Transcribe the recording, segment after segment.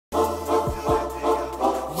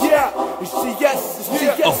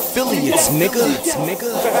affiliates, nigga.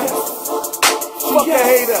 Fuck a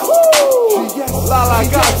hater. LaLa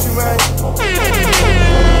got you, man.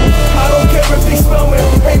 I don't care if they smell me,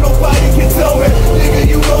 ain't nobody can tell me. Nigga,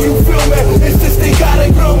 you know you feel me. It's just they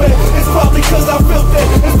gotta grow me. It's probably cause I felt it.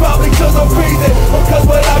 It's probably cause I'm crazy. Or cause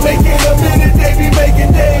what I make in a minute, they be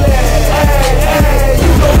making daily. Hey,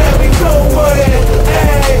 you know that we blow money.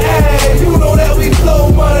 Hey, you know that we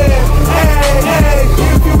blow money. Hey,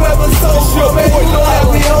 if you ever sold from it, you know that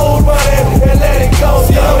we hold money and let it go.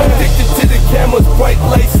 See, I'm addicted to the cameras, bright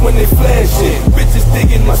lights when they flash it. Bitches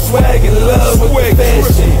digging my swag and love with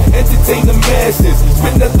fashion. Entertain the masses,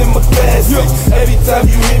 spit nothing but classics. Every time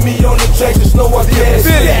you hit me on the track, just know I cash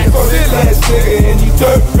it. First class nigga, and you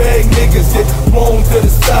dirtbag niggas get blown to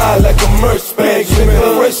the side like a merch bag,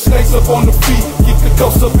 nigga. Fresh snakes up on the feet, keep the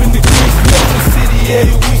cuffs up in the crease. The city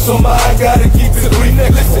every week, so I gotta keep it green.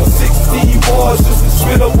 Listen, 16 bars just to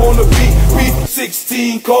spit up on the beat.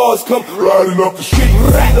 16 cars come riding up the street.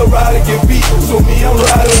 See the rider get beat, so me I'm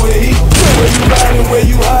riding with heat. Where you riding, where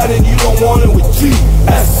you hiding, you don't want it with G.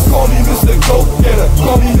 Call me Mr. Go-Getter,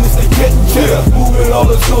 call me Mr. Get-Getter. Moving all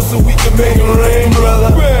the shows so we can make it rain,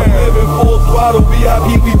 brother. I'm living full throttle,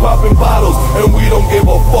 VIP, we popping bottles. And we don't give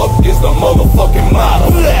a fuck, it's the motherfucking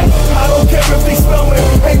motto. I don't care if they smell me,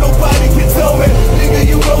 ain't nobody can tell me. Nigga,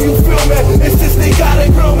 you know you feel me, it's just they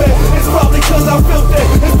gotta grow me. It's probably cause I felt it,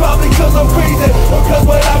 it's probably cause I'm crazy. Or cause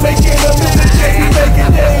what I make in a minute, they be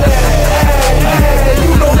making daily. Hey,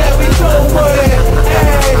 you know that we blow money.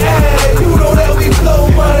 Hey, you know that we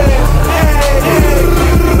blow money. Hey,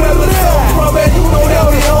 you never sold from it, you know that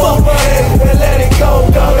we hold money and let it go,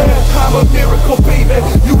 dummy. I'm a miracle, baby,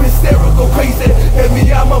 you hysterical, crazy. And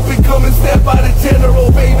me, I'm up and coming, step by the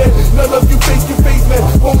general, baby. None of you face can face me,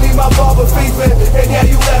 only my barber face me. And yeah,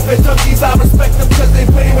 you laugh at junkies, I respect them cause they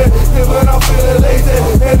pay me. Then when I'm feeling lazy,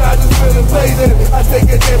 and I just feeling blazing, I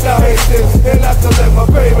take a dip down Hastings, and I collect my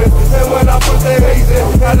payments. And when I put that hazing,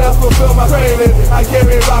 and I fulfill my craving, I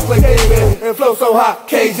carry rock like David, and flow so hot,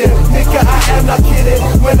 Cajun. Nigga, I am not kidding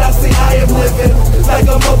when I say